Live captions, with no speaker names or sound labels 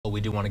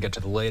we do want to get to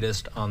the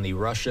latest on the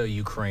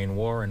Russia-Ukraine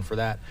war, and for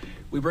that,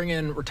 we bring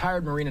in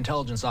retired Marine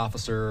Intelligence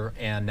Officer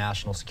and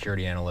National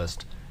Security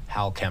Analyst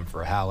Hal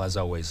Kempfer. Hal, as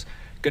always,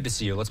 good to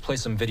see you. Let's play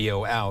some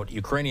video out.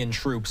 Ukrainian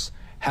troops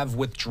have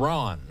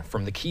withdrawn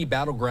from the key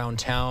battleground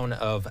town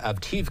of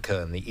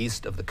Avdiivka in the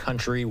east of the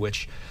country,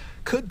 which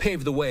could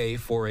pave the way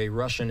for a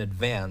Russian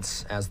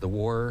advance as the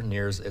war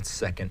nears its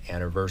second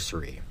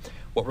anniversary.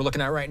 What we're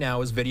looking at right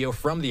now is video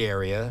from the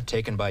area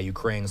taken by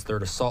Ukraine's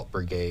 3rd Assault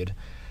Brigade.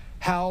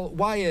 Hal,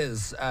 why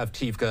is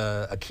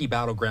Avdiivka a key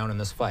battleground in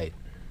this fight?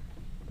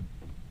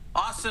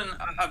 Austin,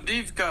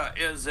 Avdiivka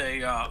is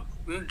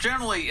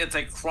generally it's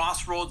a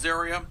crossroads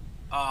area.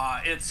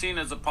 It's seen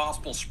as a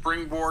possible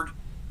springboard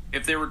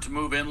if they were to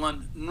move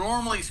inland.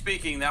 Normally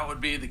speaking, that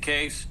would be the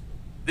case.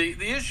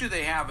 The issue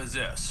they have is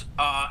this.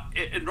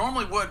 It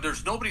normally would.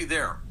 There's nobody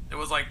there. It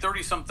was like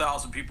 30-some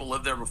thousand people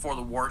lived there before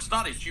the war. It's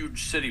not a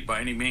huge city by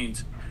any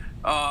means,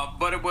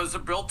 but it was a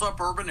built-up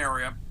urban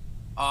area.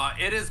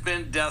 It has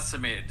been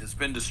decimated. It's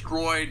been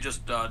destroyed.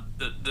 Just the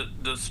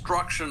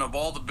destruction of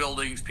all the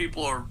buildings.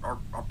 People are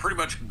pretty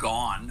much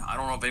gone. I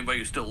don't know if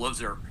anybody still lives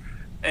there.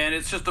 And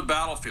it's just a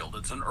battlefield.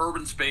 It's an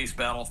urban space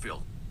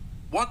battlefield.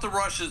 What the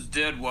Russians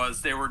did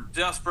was they were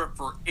desperate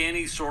for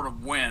any sort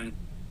of win,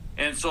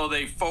 and so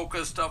they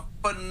focused a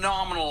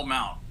phenomenal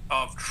amount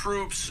of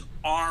troops,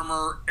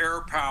 armor,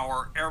 air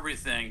power,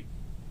 everything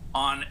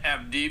on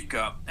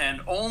Avdiivka. And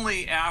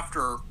only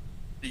after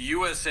the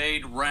U.S.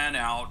 aid ran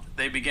out,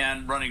 they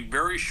began running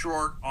very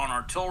short on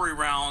artillery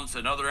rounds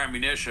and other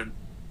ammunition,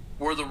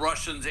 were the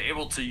Russians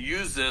able to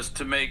use this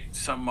to make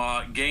some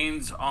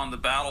gains on the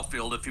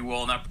battlefield, if you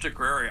will, in that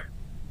particular area.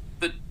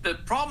 The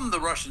problem the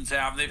Russians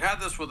have, and they've had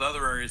this with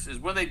other areas, is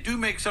when they do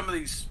make some of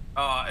these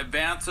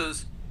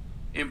advances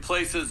in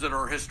places that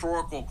are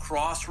historical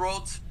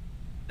crossroads,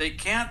 they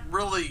can't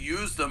really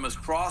use them as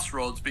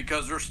crossroads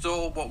because they're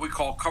still what we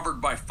call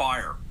covered by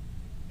fire.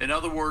 In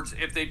other words,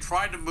 if they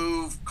tried to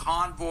move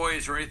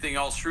convoys or anything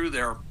else through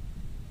there,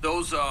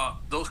 those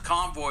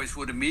convoys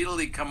would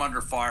immediately come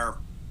under fire.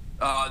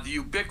 The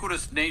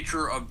ubiquitous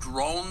nature of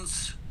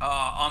drones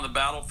on the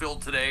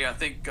battlefield today, I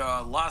think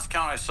last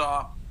count I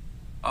saw,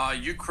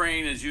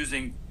 Ukraine is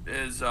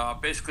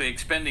basically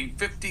expending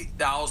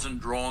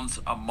 50,000 drones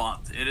a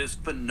month. It is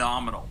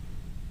phenomenal.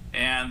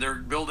 And they're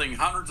building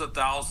hundreds of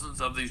thousands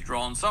of these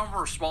drones. Some of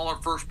them are smaller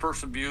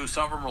first-person views.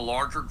 Some of them are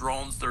larger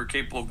drones that are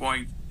capable of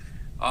going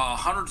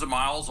hundreds of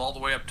miles all the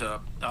way up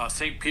to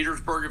St.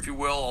 Petersburg, if you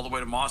will, all the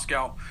way to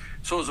Moscow.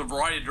 So there's a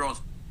variety of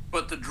drones.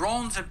 But the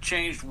drones have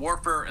changed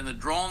warfare, and the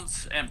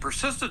drones and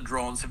persistent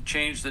drones have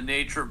changed the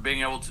nature of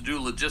being able to do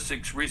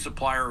logistics,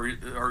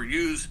 resupply, or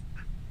use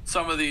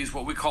some of these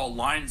what we call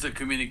lines of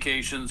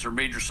communications or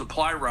major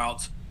supply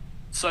routes,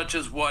 such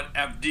as what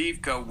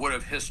Avdiivka would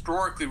have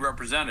historically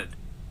represented.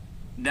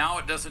 Now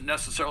it doesn't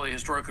necessarily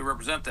historically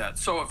represent that.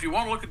 So if you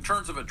want to look in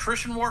terms of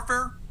attrition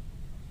warfare,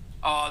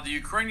 the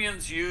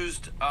Ukrainians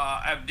used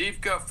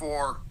Avdiivka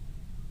for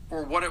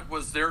what it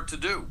was there to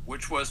do,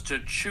 which was to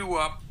chew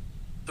up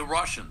the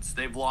Russians.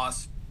 They've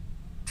lost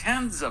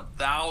tens of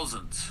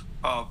thousands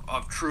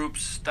of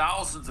troops,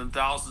 thousands and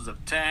thousands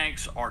of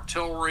tanks,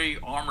 artillery,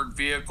 armored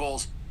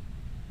vehicles,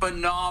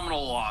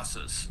 phenomenal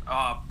losses.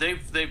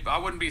 I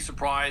wouldn't be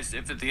surprised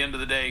if at the end of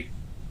the day,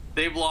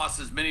 they've lost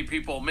as many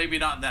people, maybe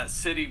not in that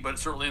city, but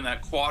certainly in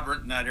that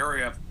quadrant, in that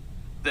area,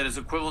 that is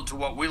equivalent to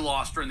what we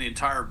lost during the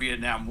entire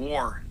Vietnam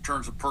War in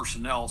terms of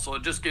personnel. So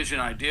it just gives you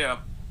an idea.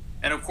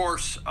 And of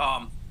course,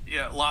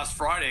 last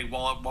Friday,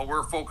 while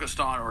we're focused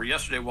on, or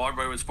yesterday, while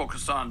everybody was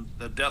focused on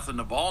the death of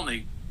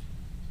Navalny,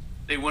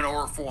 they went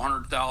over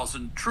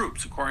 400,000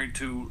 troops, according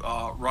to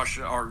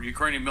Russia or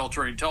Ukrainian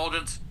military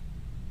intelligence.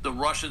 The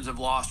Russians have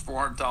lost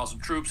 400,000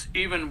 troops.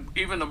 Even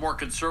the more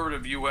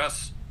conservative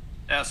U.S.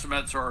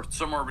 estimates are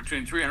somewhere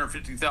between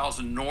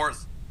 350,000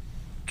 north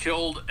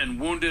killed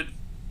and wounded.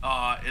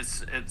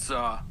 It's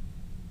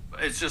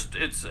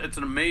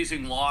an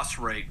amazing loss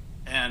rate,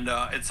 and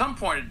at some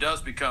point it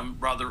does become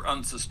rather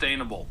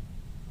unsustainable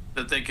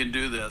that they can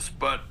do this.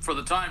 But for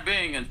the time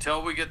being,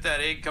 until we get that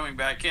aid coming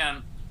back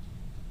in,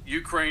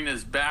 Ukraine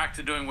is back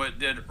to doing what it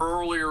did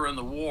earlier in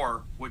the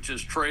war, which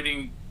is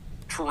trading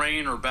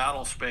terrain or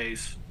battle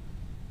space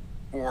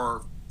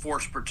for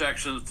force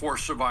protection,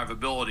 force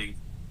survivability.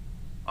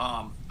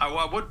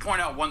 I would point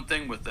out one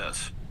thing with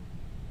this.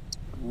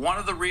 One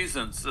of the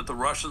reasons that the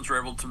Russians were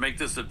able to make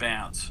this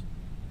advance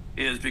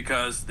is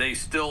because they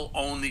still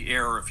own the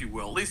air, if you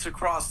will, at least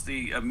across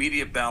the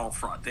immediate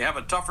battlefront. They have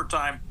a tougher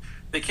time.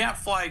 They can't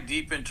fly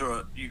deep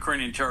into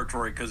Ukrainian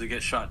territory because they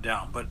get shot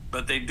down,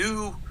 but they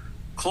do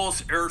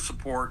close air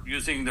support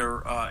using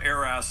their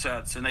air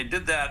assets, and they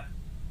did that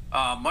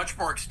much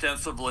more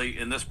extensively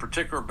in this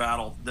particular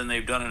battle than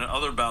they've done in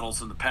other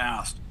battles in the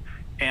past.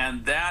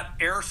 And that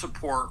air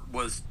support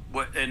was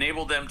what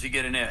enabled them to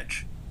get an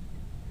edge.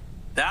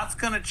 That's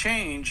going to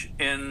change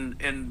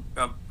in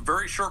a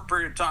very short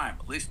period of time,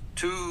 at least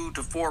 2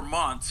 to 4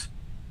 months.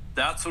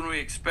 That's when we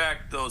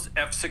expect those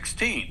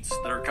F-16s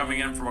that are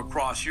coming in from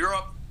across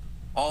Europe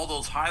all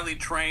those highly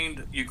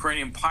trained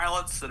Ukrainian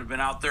pilots that have been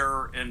out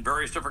there in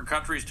various different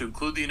countries, to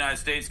include the United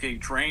States, getting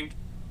trained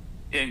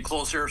in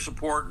close air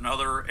support and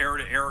other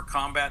air-to-air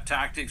combat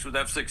tactics with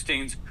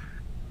F-16s.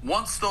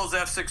 Once those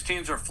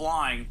F-16s are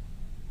flying,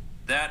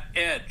 that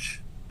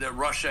edge that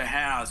Russia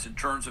has in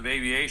terms of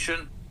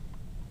aviation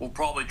will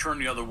probably turn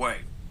the other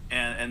way,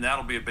 and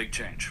that'll be a big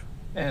change.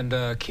 And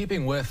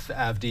keeping with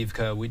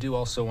Avdiivka, we do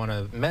also want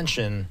to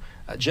mention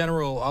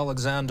General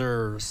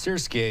Alexander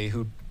Syrskyi,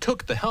 who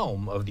took the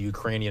helm of the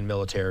Ukrainian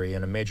military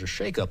in a major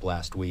shakeup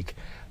last week,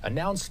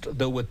 announced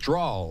the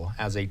withdrawal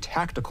as a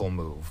tactical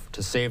move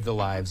to save the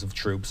lives of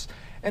troops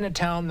in a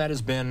town that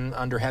has been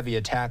under heavy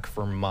attack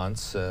for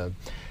months.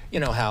 You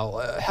know,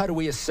 Hal, how do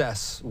we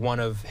assess one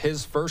of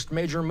his first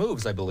major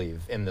moves, I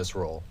believe, in this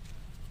role?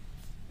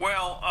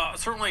 Well,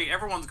 certainly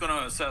everyone's going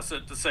to assess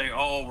it to say,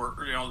 oh,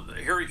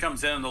 here he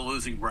comes in the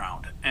losing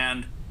ground,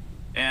 and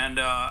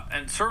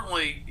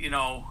certainly,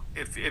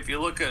 if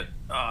you look at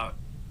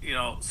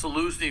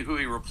Saluzny, who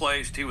he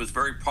replaced, he was a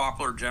very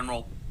popular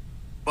general,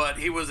 but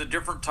he was a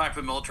different type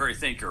of military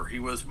thinker. He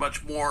was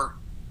much more,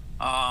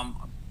 pardon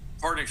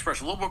the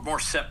expression, a little bit more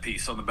set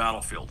piece on the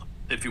battlefield,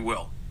 if you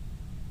will.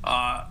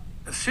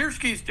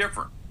 Syrskyi's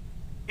different.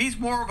 He's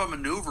more of a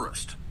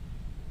maneuverist.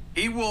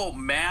 He will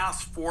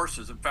mass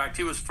forces. In fact,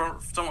 he was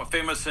somewhat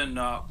famous in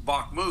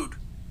Bakhmut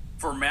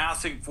for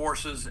massing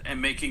forces and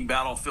making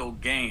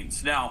battlefield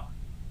gains. Now,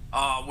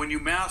 when you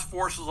mass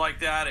forces like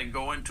that and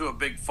go into a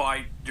big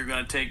fight, you're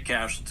going to take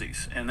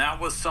casualties. And that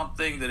was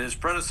something that his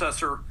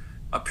predecessor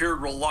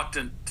appeared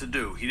reluctant to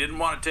do. He didn't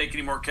want to take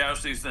any more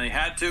casualties than they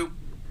had to.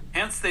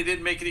 Hence, they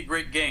didn't make any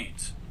great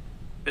gains.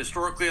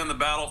 Historically on the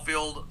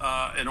battlefield,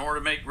 in order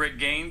to make great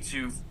gains,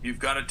 you've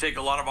got to take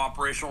a lot of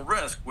operational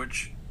risk,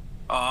 which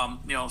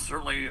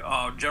certainly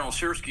General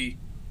Syrskyi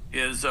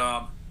is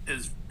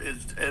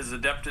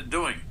adept at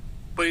doing.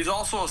 But he's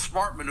also a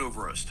smart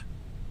maneuverist.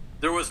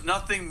 There was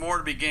nothing more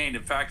to be gained.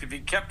 In fact, if he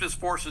kept his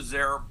forces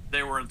there,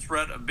 they were in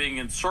threat of being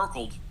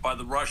encircled by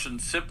the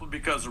Russians simply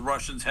because the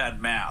Russians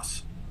had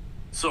mass.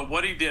 So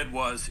what he did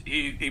was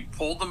he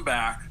pulled them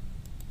back.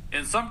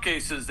 In some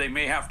cases, they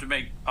may have to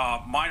make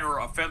minor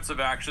offensive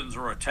actions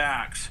or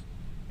attacks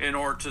in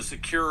order to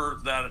secure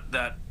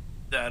that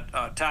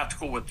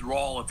tactical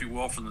withdrawal, if you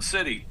will, from the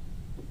city.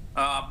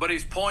 But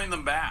he's pulling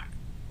them back,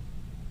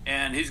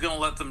 and he's going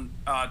to let them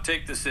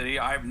take the city.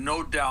 I have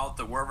no doubt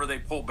that wherever they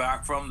pull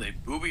back from,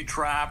 they've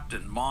booby-trapped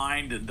and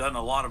mined and done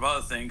a lot of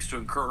other things to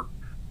incur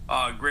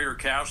greater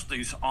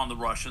casualties on the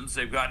Russians.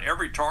 They've got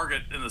every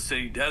target in the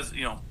city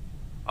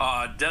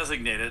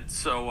designated,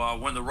 so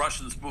when the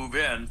Russians move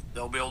in,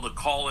 they'll be able to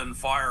call in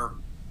fire,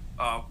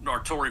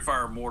 artillery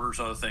fire, mortars,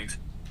 other things,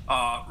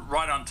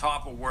 right on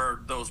top of where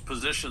those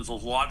positions,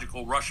 those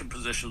logical Russian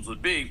positions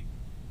would be.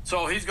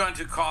 So he's going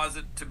to cause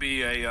it to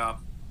be a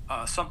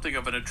something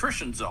of an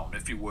attrition zone,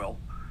 if you will,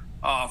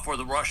 for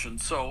the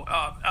Russians. So,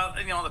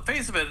 on the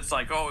face of it, it's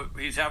like, oh,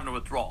 he's having to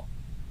withdraw.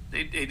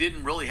 They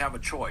didn't really have a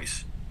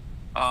choice.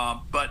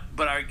 But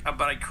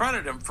I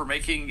credit him for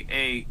making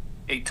a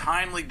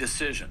timely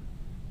decision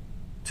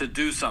to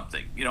do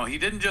something. He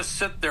didn't just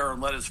sit there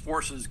and let his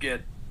forces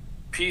get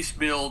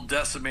piecemeal,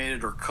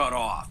 decimated, or cut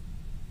off.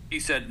 He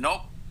said,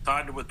 nope,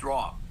 time to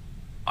withdraw.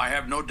 I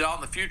have no doubt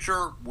in the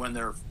future, when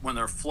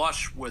they're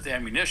flush with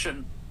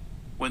ammunition,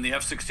 when the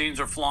F-16s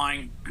are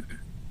flying,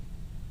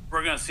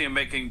 we're going to see him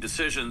making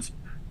decisions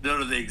that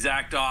are the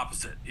exact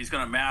opposite. He's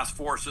going to mass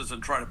forces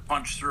and try to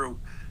punch through.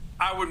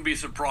 I wouldn't be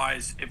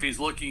surprised if he's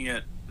looking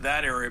at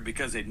that area,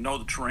 because they know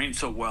the terrain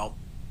so well,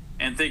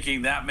 and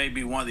thinking that may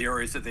be one of the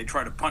areas that they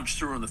try to punch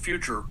through in the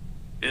future,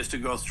 is to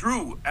go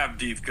through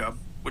Avdiivka,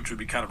 which would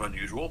be kind of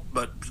unusual,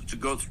 but to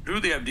go through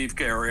the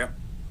Avdiivka area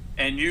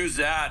and use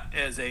that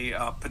as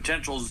a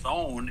potential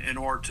zone in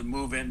order to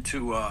move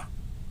into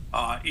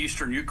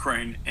eastern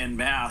Ukraine en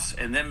masse,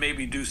 and then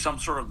maybe do some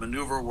sort of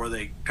maneuver where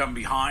they come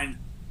behind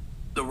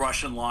the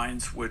Russian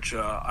lines, which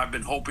I've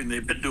been hoping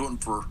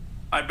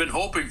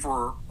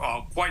for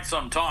quite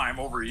some time,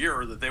 over a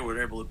year, that they would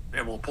be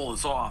able to pull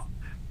this off.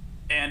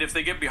 And if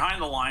they get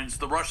behind the lines,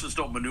 the Russians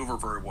don't maneuver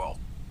very well.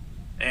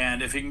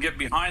 And if he can get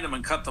behind them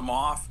and cut them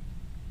off,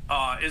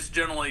 it's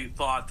generally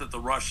thought that the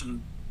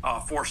Russian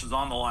forces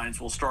on the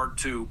lines will start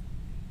to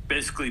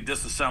basically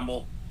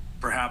disassemble,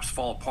 perhaps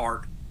fall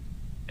apart,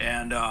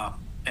 and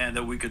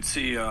that we could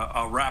see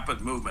a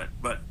rapid movement.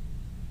 But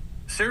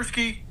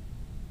Syrskyi,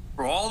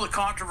 for all the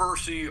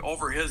controversy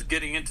over his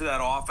getting into that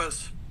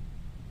office,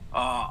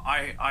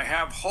 I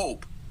have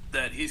hope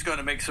that he's going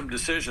to make some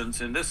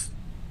decisions. And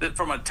that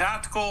from an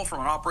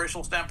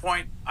operational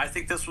standpoint, I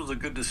think this was a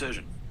good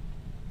decision.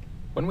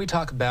 When we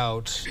talk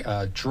about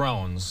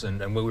drones,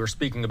 and we were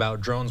speaking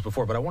about drones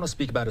before, but I want to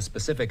speak about a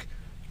specific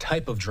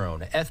type of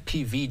drone,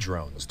 FPV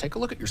drones. Take a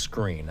look at your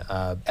screen.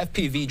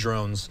 FPV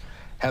drones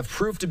have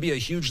proved to be a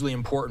hugely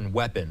important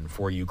weapon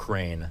for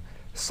Ukraine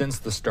since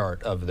the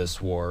start of this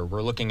war.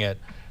 We're looking at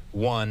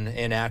one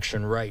in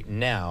action right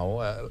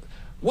now.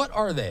 What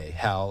are they,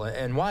 Hal,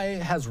 and why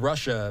has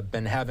Russia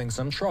been having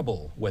some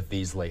trouble with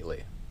these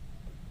lately?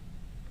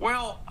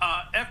 Well,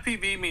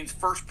 FPV means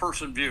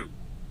first-person view.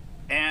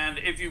 And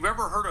if you've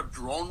ever heard of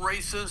drone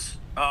races,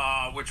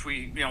 which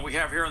we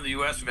have here in the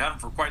U.S., we've had them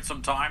for quite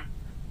some time,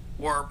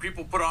 where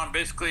people put on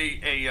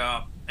basically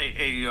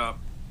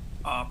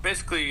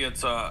basically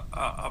it's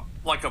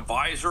like a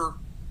visor.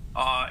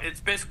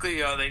 It's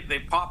basically they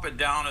pop it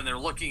down and they're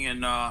looking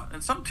in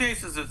some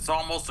cases it's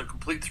almost a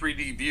complete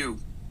 3D view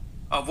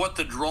of what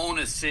the drone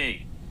is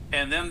seeing,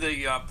 and then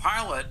the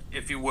pilot,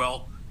 if you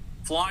will,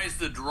 flies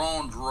the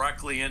drone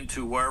directly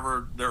into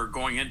wherever they're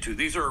going into.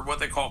 These are what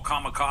they call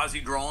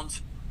kamikaze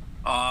drones.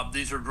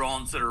 These are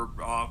drones that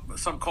are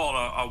some call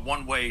it a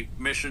one-way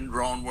mission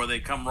drone, where they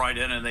come right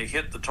in and they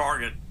hit the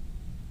target.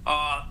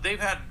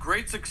 They've had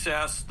great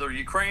success. The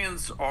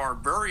Ukrainians are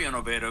very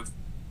innovative,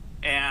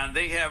 and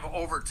they have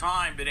over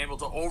time been able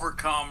to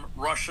overcome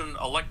Russian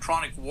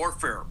electronic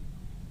warfare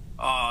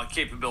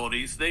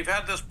capabilities. They've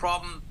had this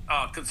problem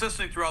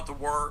consistently throughout the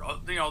war.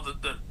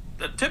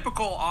 The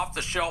typical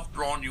off-the-shelf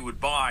drone you would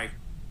buy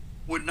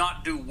would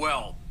not do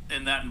well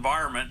in that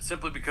environment,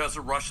 simply because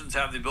the Russians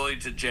have the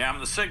ability to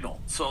jam the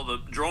signal. So the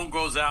drone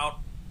goes out,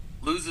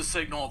 loses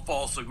signal, and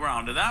falls to the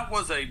ground. And that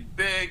was a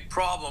big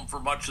problem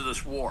for much of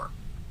this war.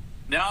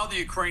 Now the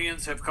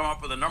Ukrainians have come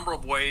up with a number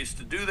of ways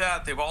to do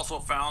that. They've also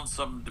found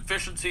some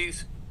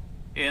deficiencies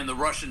in the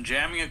Russian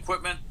jamming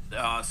equipment,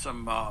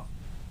 some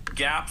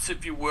gaps,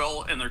 if you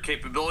will, in their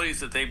capabilities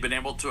that they've been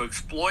able to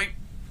exploit.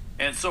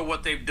 And so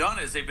what they've done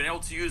is they've been able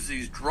to use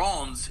these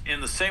drones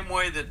in the same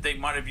way that they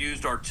might have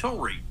used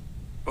artillery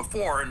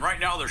before. And right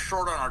now they're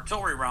short on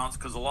artillery rounds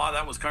because a lot of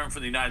that was coming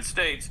from the United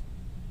States.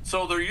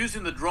 So they're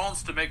using the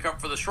drones to make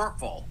up for the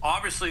shortfall.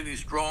 Obviously,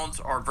 these drones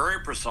are very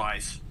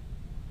precise,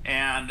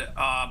 and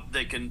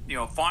they can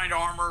find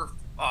armor,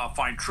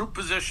 find troop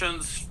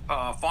positions,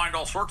 find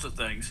all sorts of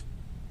things,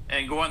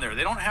 and go in there.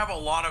 They don't have a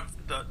lot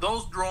of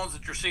those drones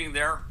that you're seeing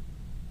there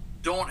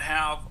don't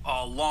have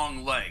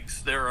long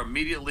legs. They're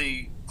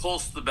immediately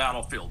close to the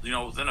battlefield,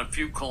 within a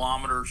few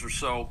kilometers or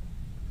so.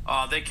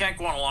 They can't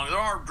go on along. There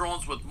are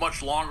drones with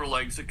much longer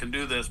legs that can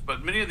do this,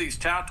 but many of these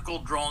tactical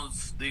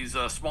drones, these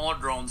smaller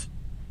drones,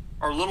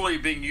 are literally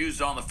being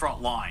used on the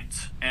front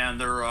lines, and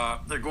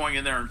they're going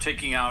in there and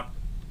taking out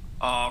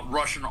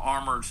Russian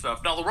armor and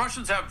stuff. Now, the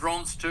Russians have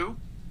drones too,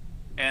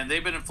 and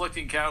they've been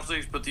inflicting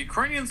casualties, but the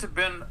Ukrainians have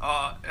been,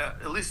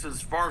 at least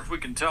as far as we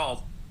can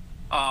tell,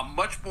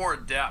 much more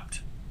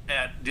adept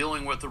at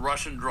dealing with the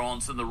Russian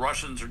drones than the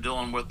Russians are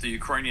dealing with the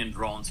Ukrainian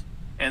drones.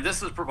 And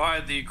this has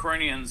provided the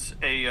Ukrainians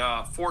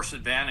a force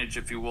advantage,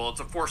 if you will. It's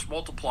a force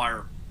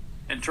multiplier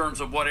in terms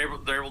of what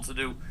they're able to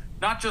do,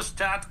 not just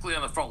tactically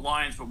on the front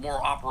lines, but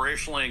more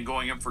operationally and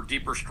going in for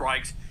deeper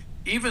strikes,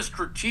 even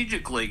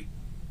strategically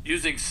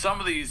using some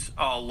of these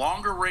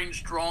longer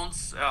range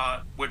drones,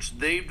 which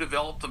they've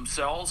developed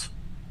themselves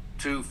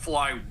to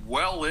fly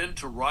well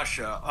into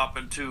Russia, up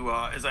into,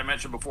 as I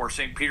mentioned before,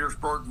 St.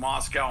 Petersburg,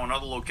 Moscow, and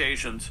other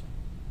locations.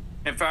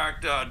 In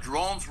fact,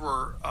 drones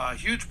were a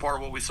huge part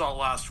of what we saw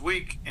last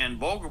week in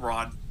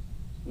Volgograd,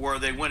 where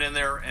they went in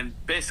there and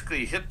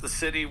basically hit the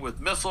city with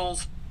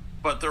missiles.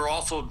 But there are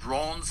also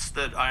drones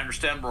that I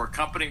understand were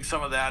accompanying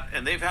some of that,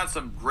 and they've had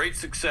some great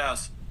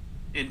success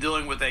in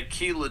dealing with a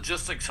key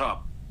logistics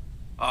hub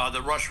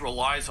that Russia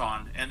relies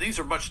on. And these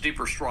are much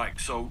deeper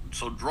strikes. So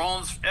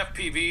drones,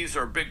 FPVs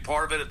are a big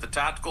part of it at the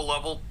tactical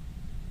level.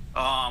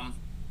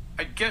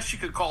 I guess you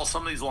could call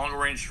some of these longer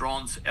range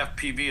drones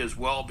FPV as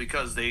well,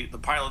 because the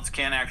pilots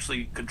can't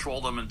actually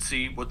control them and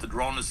see what the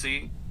drone is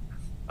seeing,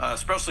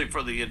 especially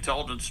for the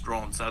intelligence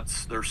drones.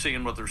 They're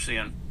seeing what they're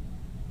seeing.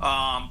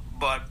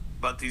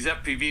 But these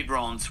FPV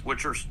drones,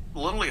 which are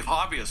literally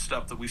hobbyist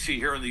stuff that we see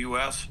here in the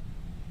U.S.,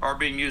 are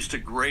being used to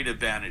great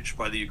advantage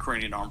by the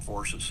Ukrainian armed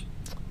forces.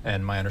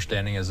 And my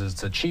understanding is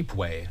it's a cheap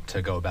way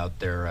to go about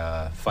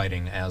their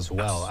fighting as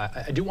well.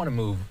 Yes. I do want to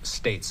move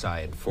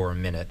stateside for a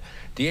minute.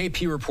 The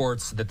AP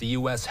reports that the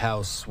U.S.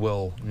 House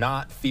will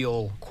not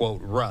feel,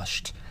 quote,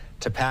 rushed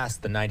to pass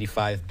the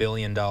 $95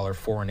 billion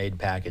foreign aid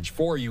package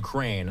for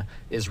Ukraine,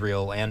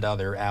 Israel, and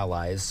other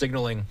allies,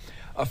 signaling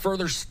a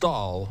further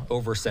stall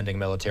over sending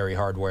military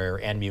hardware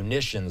and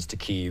munitions to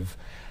Kyiv.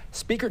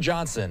 Speaker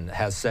Johnson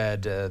has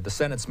said the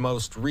Senate's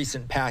most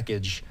recent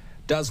package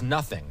does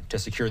nothing to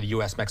secure the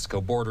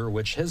U.S.-Mexico border,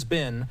 which has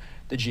been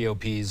the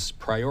GOP's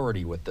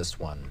priority with this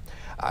one.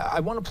 I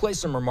want to play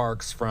some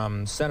remarks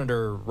from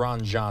Senator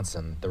Ron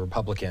Johnson, the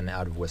Republican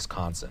out of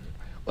Wisconsin.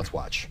 Let's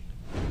watch.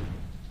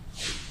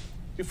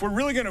 If we're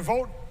really going to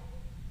vote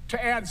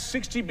to add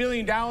 $60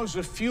 billion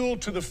of fuel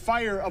to the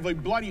fire of a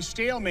bloody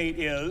stalemate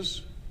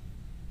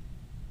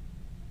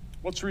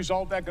what's the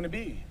result of that going to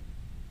be?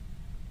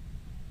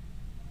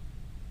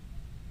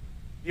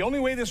 The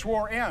only way this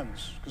war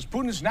ends, because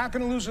Putin is not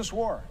going to lose this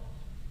war,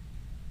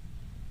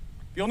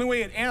 the only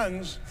way it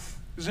ends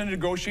is in a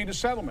negotiated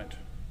settlement.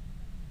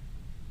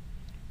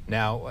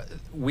 Now,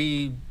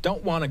 we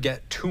don't want to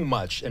get too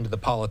much into the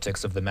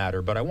politics of the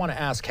matter, but I want to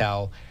ask,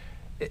 Hal,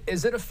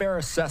 is it a fair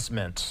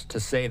assessment to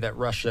say that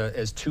Russia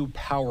is too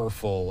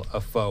powerful a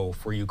foe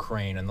for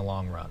Ukraine in the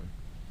long run?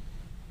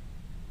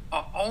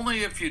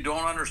 Only if you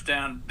don't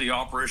understand the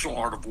operational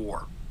art of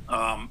war.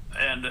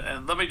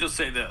 And let me just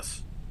say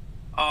this.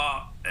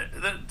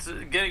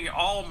 Getting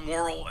all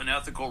moral and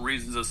ethical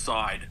reasons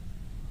aside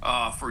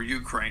for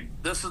Ukraine,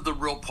 this is the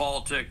real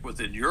politic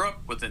within Europe,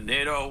 within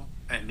NATO,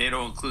 and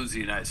NATO includes the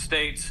United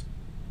States,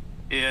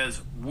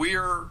 is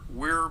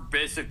we're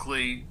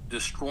basically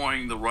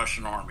destroying the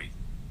Russian army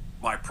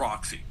by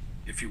proxy,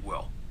 if you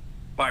will,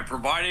 by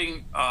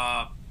providing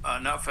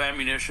enough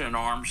ammunition and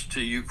arms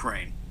to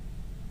Ukraine.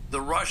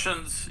 The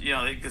Russians,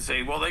 they can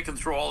say, well, they can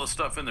throw all this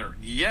stuff in there.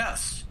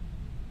 Yes.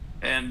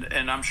 And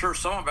I'm sure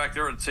someone back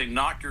there would say,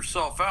 knock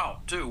yourself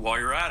out too while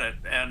you're at it,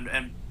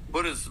 and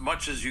put as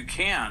much as you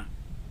can.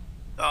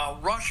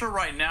 Russia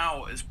right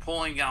now is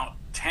pulling out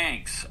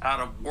tanks out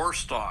of war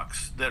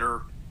stocks that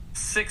are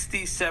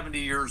 60, 70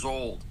 years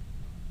old.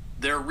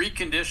 They're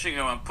reconditioning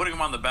them and putting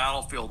them on the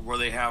battlefield where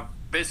they have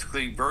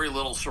basically very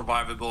little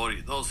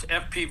survivability. Those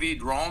FPV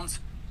drones,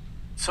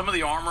 some of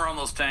the armor on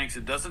those tanks,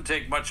 it doesn't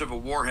take much of a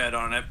warhead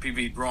on an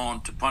FPV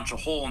drone to punch a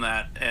hole in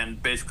that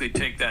and basically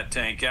take that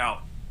tank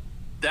out.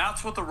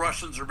 That's what the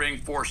Russians are being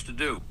forced to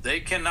do. They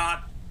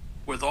cannot,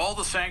 with all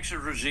the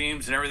sanctions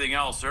regimes and everything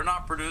else, they're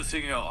not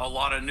producing a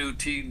lot of new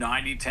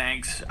T-90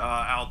 tanks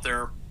out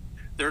there.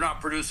 They're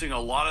not producing a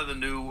lot of the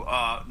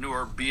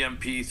newer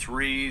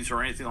BMP-3s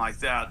or anything like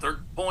that. They're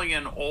pulling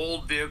in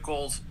old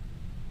vehicles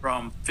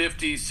from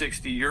 50,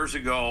 60 years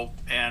ago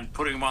and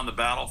putting them on the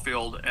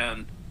battlefield,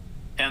 and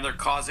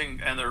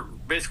they're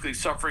basically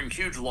suffering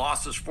huge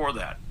losses for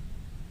that.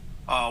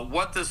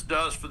 What this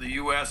does for the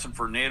U.S. and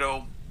for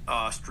NATO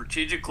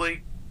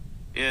strategically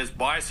is,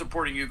 by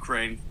supporting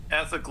Ukraine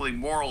ethically,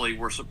 morally,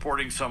 we're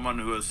supporting someone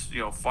who is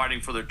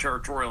fighting for their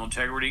territorial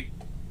integrity,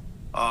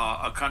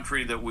 a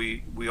country that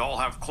we all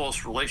have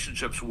close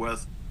relationships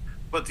with.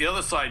 But the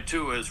other side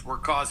too is we're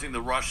causing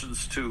the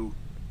Russians to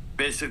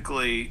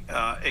basically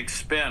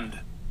expend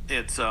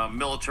its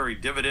military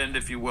dividend,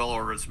 if you will,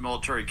 or its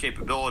military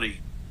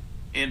capability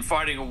in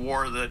fighting a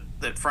war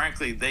that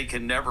frankly they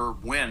can never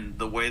win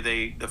the way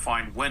they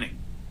define winning.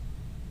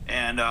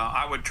 And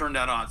I would turn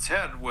that on its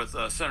head with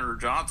Senator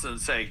Johnson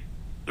and say,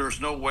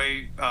 there's no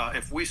way,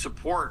 if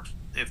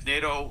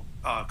NATO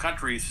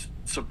countries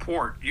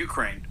support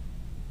Ukraine,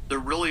 there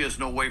really is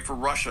no way for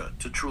Russia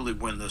to truly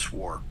win this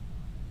war.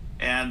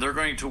 And they're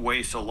going to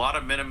waste a lot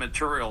of men and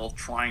material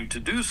trying to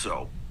do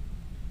so.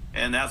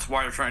 And that's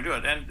why they're trying to do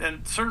it.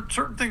 And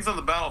certain things on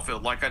the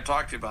battlefield, like I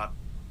talked to you about,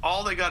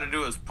 all they got to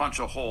do is punch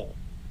a hole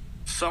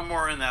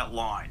somewhere in that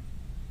line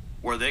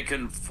where they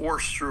can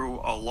force through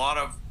a lot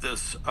of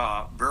this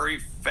very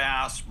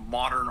fast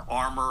modern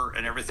armor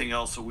and everything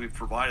else that we've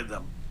provided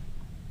them.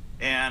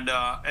 And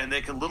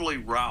they can literally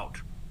rout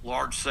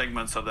large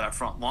segments of that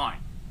front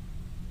line.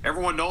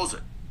 Everyone knows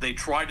it. They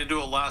tried to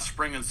do it last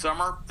spring and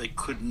summer. They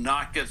could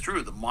not get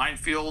through. The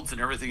minefields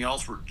and everything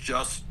else were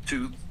just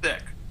too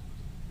thick.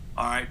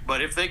 All right,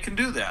 but if they can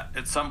do that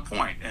at some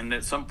point, and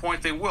at some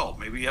point they will,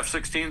 maybe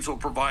F-16s will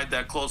provide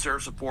that close air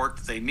support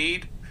that they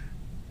need,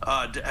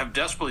 have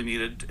desperately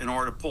needed in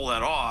order to pull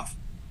that off,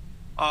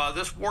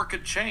 this war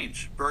could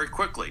change very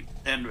quickly.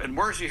 And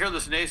whereas you hear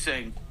this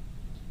naysaying,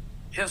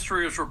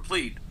 history is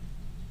replete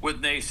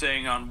with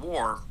naysaying on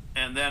war,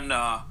 and then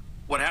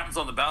what happens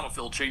on the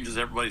battlefield changes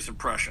everybody's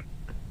impression.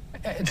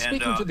 And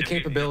speaking to the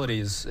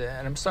capabilities,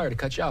 and I'm sorry to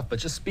cut you off, but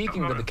just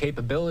speaking to the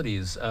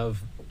capabilities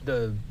of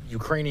the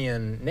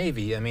Ukrainian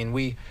Navy, I mean,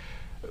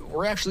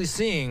 we're actually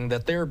seeing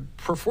that they're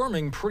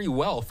performing pretty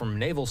well from a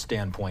naval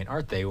standpoint,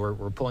 aren't they?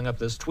 We're pulling up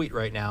this tweet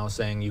right now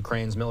saying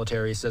Ukraine's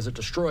military says it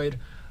destroyed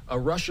a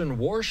Russian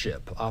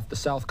warship off the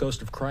south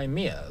coast of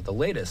Crimea, the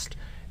latest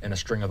in a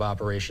string of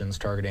operations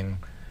targeting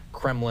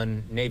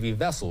Kremlin Navy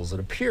vessels. It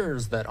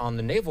appears that on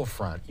the naval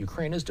front,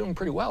 Ukraine is doing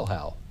pretty well,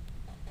 Hal.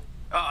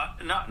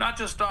 Not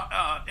just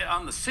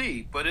on the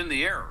sea, but in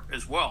the air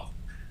as well.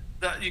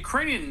 The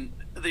Ukrainian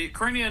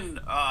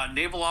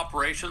naval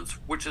operations,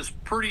 which is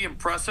pretty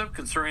impressive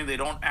considering they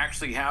don't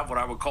actually have what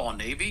I would call a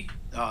navy,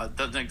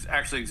 doesn't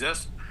actually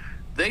exist.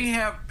 They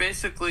have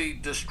basically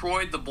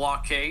destroyed the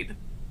blockade,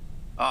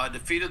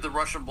 defeated the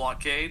Russian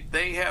blockade.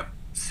 They have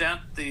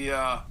sent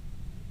the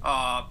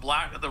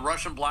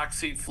Russian Black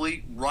Sea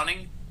Fleet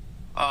running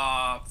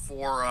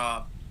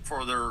for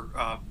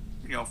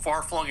their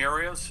far-flung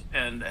areas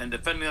and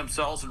defending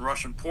themselves in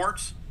Russian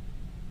ports.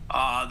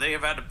 They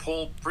have had to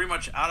pull pretty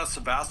much out of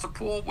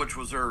Sevastopol, which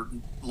was their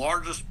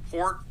largest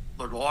port,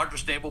 their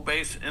largest naval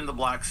base in the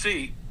Black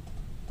Sea.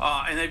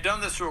 And they've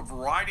done this through a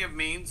variety of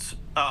means,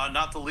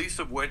 not the least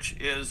of which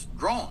is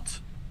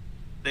drones.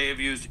 They have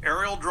used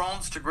aerial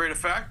drones to great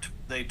effect.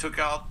 They took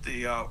out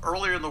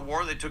earlier in the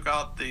war, they took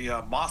out the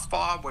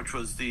Moskva, which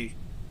was the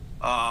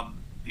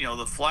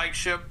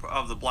flagship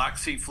of the Black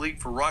Sea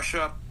Fleet for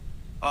Russia.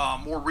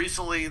 More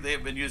recently,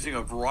 they've been using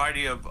a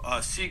variety of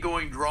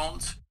seagoing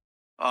drones.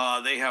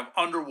 They have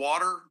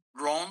underwater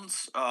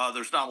drones.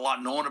 There's not a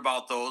lot known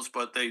about those,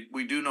 but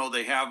we do know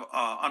they have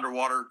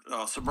underwater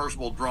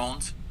submersible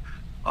drones.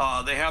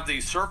 They have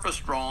these surface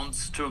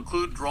drones, to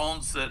include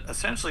drones that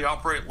essentially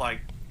operate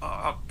like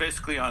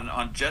basically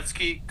on jet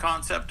ski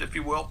concept, if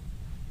you will,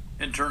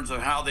 in terms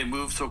of how they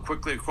move so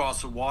quickly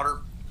across the water.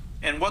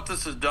 And what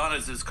this has done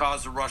is it's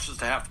caused the Russians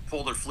to have to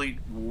pull their fleet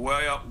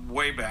way up,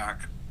 way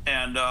back,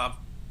 and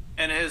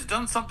it has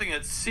done something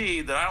at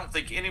sea that I don't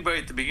think anybody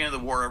at the beginning of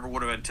the war ever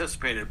would have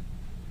anticipated,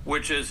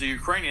 which is the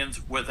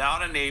Ukrainians,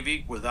 without a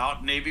navy,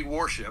 without navy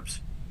warships,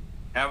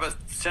 have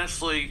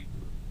essentially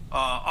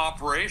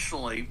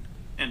operationally,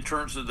 in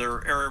terms of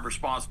their area of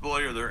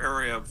responsibility or their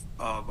area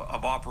of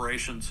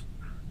operations,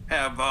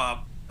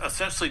 have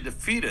essentially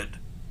defeated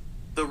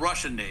the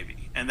Russian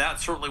Navy. And that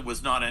certainly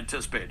was not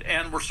anticipated.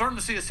 And we're starting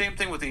to see the same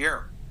thing with the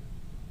air.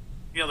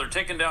 You know, they're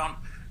taking down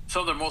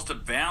some of their most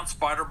advanced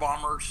fighter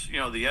bombers, you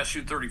know, the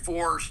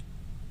Su-34s.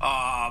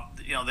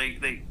 You know,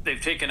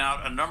 they've taken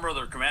out a number of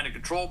their command and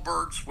control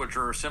birds, which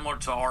are similar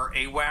to our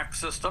AWACS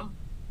system.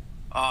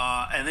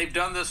 And they've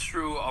done this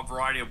through a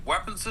variety of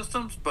weapon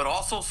systems, but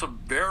also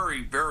some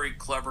very, very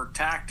clever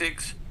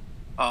tactics,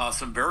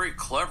 some very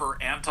clever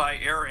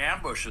anti-air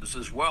ambushes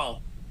as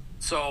well.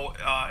 So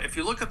if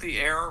you look at the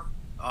air,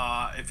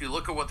 if you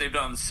look at what they've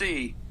done on the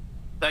sea,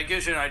 that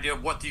gives you an idea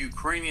of what the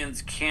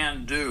Ukrainians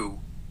can do.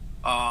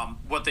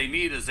 What they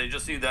need is they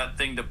just need that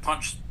thing to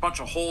punch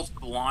a hole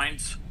through the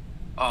lines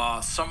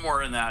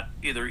somewhere in that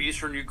either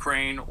eastern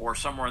Ukraine or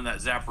somewhere in that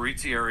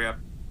Zaporizhzhia area.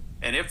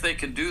 And if they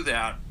can do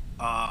that,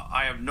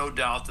 I have no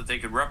doubt that they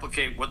could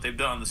replicate what they've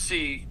done on the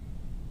sea,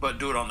 but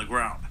do it on the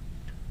ground.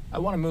 I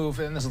want to move,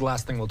 and this is the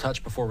last thing we'll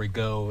touch before we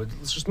go.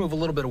 Let's just move a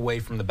little bit away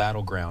from the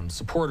battleground.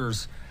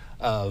 Supporters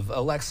of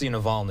Alexei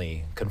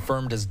Navalny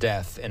confirmed his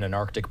death in an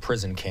Arctic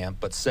prison camp,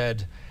 but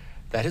said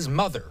that his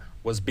mother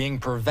was being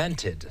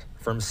prevented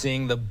from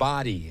seeing the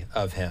body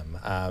of him.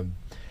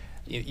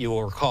 You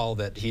will recall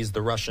that he's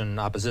the Russian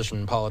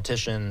opposition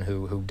politician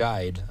who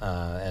died,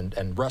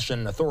 and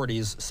Russian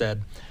authorities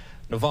said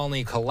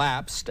Navalny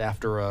collapsed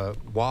after a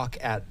walk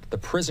at the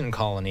prison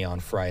colony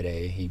on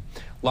Friday. He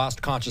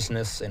lost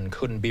consciousness and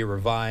couldn't be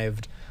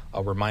revived.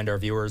 I'll remind our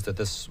viewers that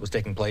this was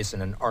taking place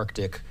in an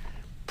Arctic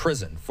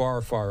prison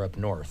far, far up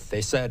north. They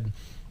said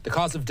the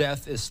cause of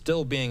death is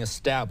still being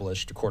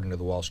established, according to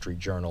the Wall Street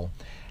Journal.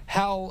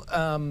 Hal,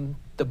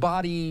 the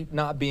body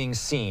not being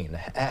seen,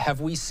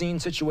 have we seen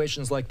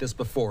situations like this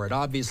before? It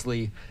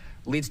obviously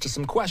leads to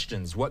some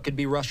questions. What could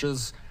be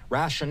Russia's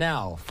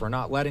rationale for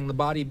not letting the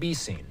body be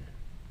seen?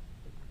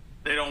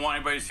 They don't want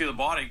anybody to see the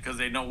body because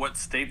they know what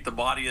state the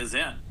body is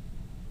in.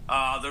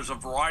 There's a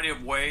variety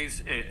of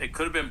ways. It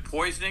could have been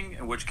poisoning,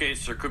 in which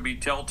case there could be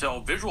telltale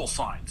visual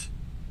signs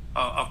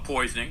of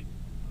poisoning.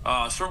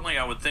 Certainly,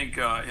 I would think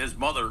his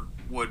mother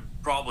would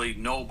probably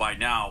know by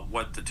now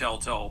what the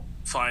telltale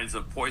signs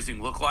of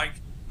poisoning look like.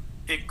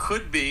 It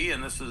could be,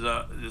 and this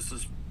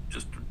is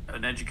just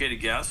an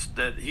educated guess,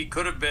 that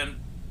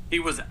he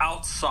was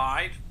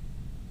outside.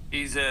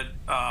 He's at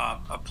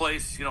a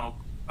place, you know,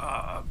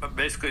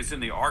 basically it's in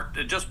the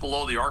just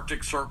below the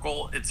Arctic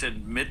Circle. It's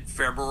in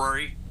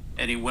mid-February,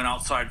 and he went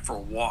outside for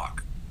a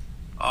walk.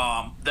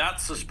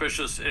 That's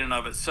suspicious in and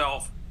of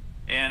itself,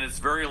 and it's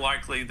very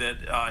likely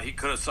that he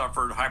could have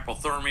suffered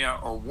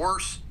hypothermia or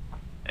worse,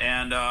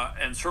 and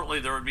certainly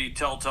there would be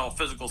telltale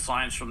physical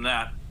signs from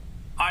that.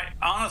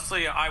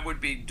 I would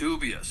be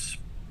dubious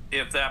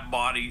if that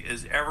body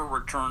is ever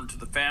returned to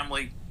the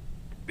family,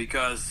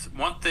 because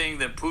one thing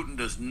that Putin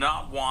does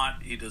not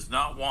want, he does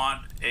not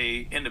want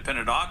a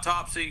independent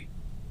autopsy.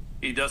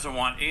 He doesn't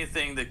want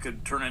anything that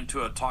could turn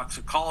into a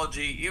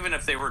toxicology. Even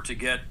if they were to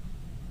get,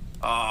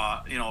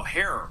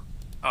 hair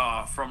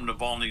from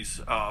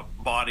Navalny's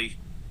body,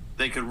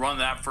 they could run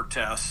that for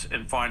tests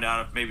and find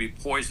out if maybe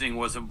poisoning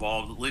was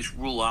involved, at least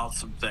rule out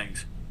some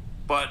things.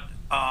 But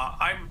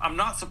I'm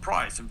not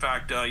surprised. In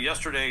fact,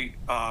 yesterday,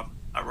 I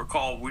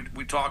recall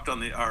we talked on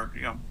the,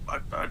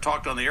 I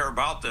talked on the air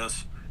about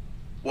this.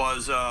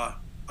 Was that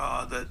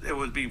it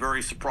would be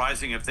very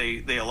surprising if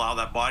they allow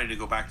that body to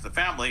go back to the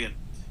family.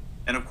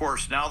 And of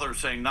course, now they're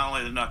saying not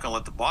only they're not going to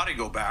let the body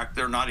go back,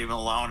 they're not even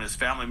allowing his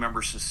family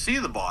members to see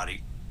the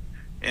body.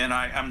 And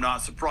I'm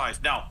not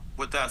surprised. Now,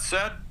 with that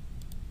said,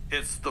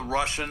 it's the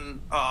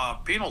Russian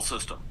penal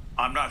system.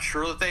 I'm not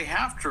sure that they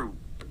have to.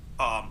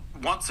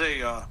 Once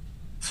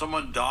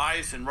someone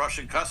dies in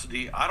Russian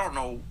custody, I don't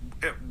know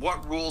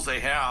what rules they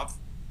have,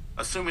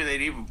 assuming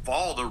they'd even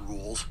follow the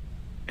rules,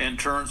 in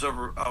terms of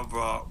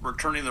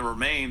returning the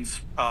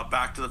remains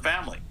back to the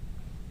family.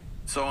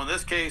 So in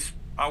this case,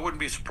 I wouldn't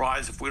be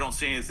surprised if we don't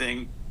see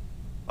anything,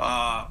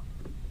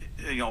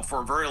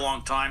 for a very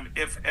long time,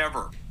 if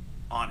ever,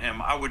 on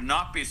him. I would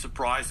not be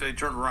surprised if they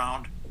turn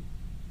around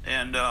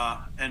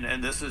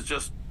and this is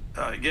just,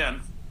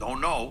 again,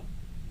 don't know,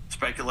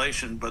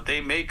 speculation, but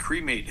they may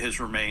cremate his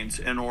remains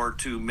in order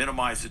to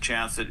minimize the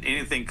chance that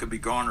anything could be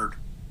garnered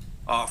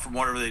from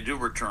whatever they do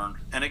return.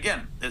 And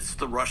again, it's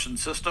the Russian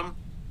system.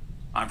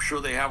 I'm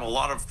sure they have a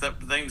lot of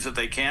things that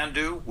they can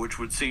do, which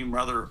would seem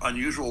rather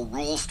unusual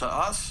rules to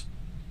us.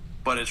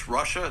 But it's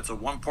Russia. It's a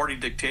one-party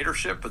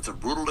dictatorship. It's a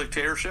brutal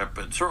dictatorship.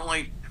 And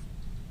certainly,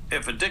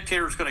 if a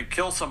dictator is going to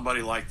kill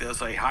somebody like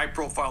this, a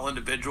high-profile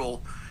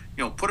individual,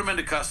 put him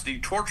into custody,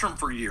 torture him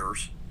for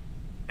years,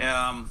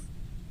 at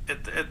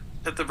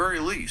the very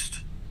least,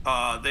 they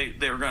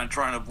are going to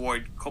try and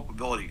avoid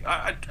culpability.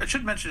 I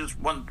should mention just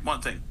one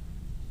thing.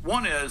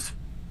 One is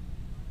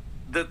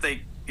that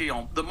they,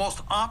 the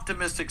most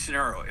optimistic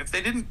scenario, if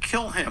they didn't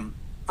kill him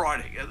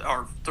Friday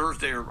or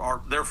Thursday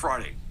or their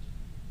Friday,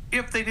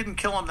 if they didn't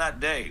kill him that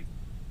day,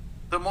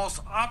 the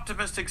most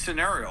optimistic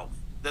scenario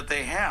that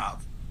they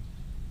have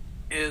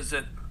is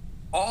that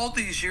all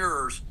these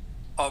years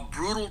of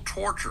brutal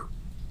torture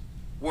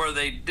where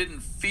they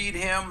didn't feed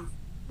him,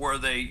 where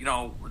they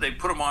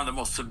put him on the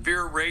most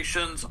severe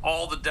rations,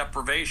 all the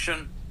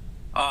deprivation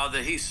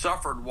that he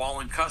suffered while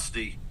in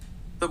custody.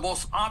 The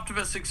most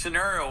optimistic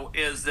scenario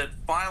is that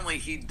finally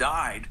he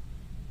died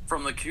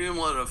from the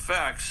cumulative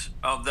effects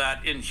of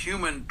that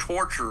inhuman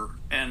torture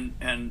and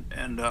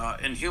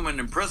inhuman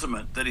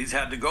imprisonment that he's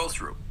had to go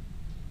through.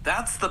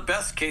 That's the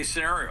best case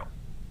scenario.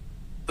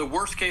 The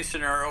worst case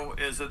scenario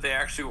is that they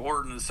actually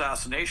ordered an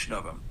assassination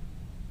of him.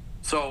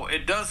 So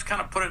it does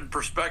kind of put it in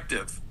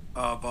perspective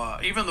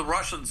of even the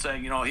Russians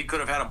saying, he could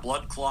have had a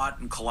blood clot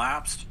and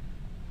collapsed.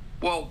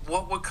 Well,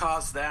 what would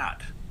cause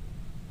that?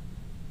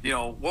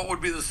 What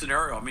would be the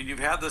scenario? I mean, you've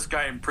had this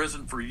guy in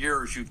prison for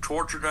years. You've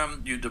tortured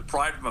him. You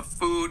deprived him of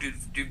food.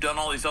 You've done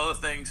all these other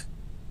things.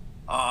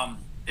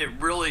 It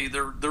really,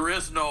 there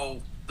is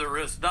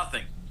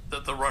nothing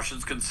that the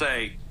Russians can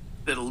say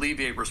that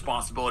alleviate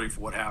responsibility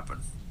for what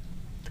happened.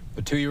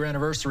 The 2-year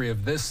anniversary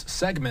of this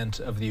segment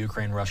of the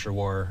Ukraine-Russia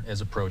war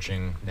is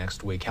approaching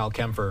next week. Hal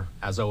Kempfer,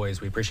 as always,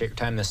 we appreciate your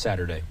time this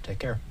Saturday. Take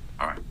care.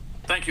 All right.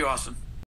 Thank you, Austin.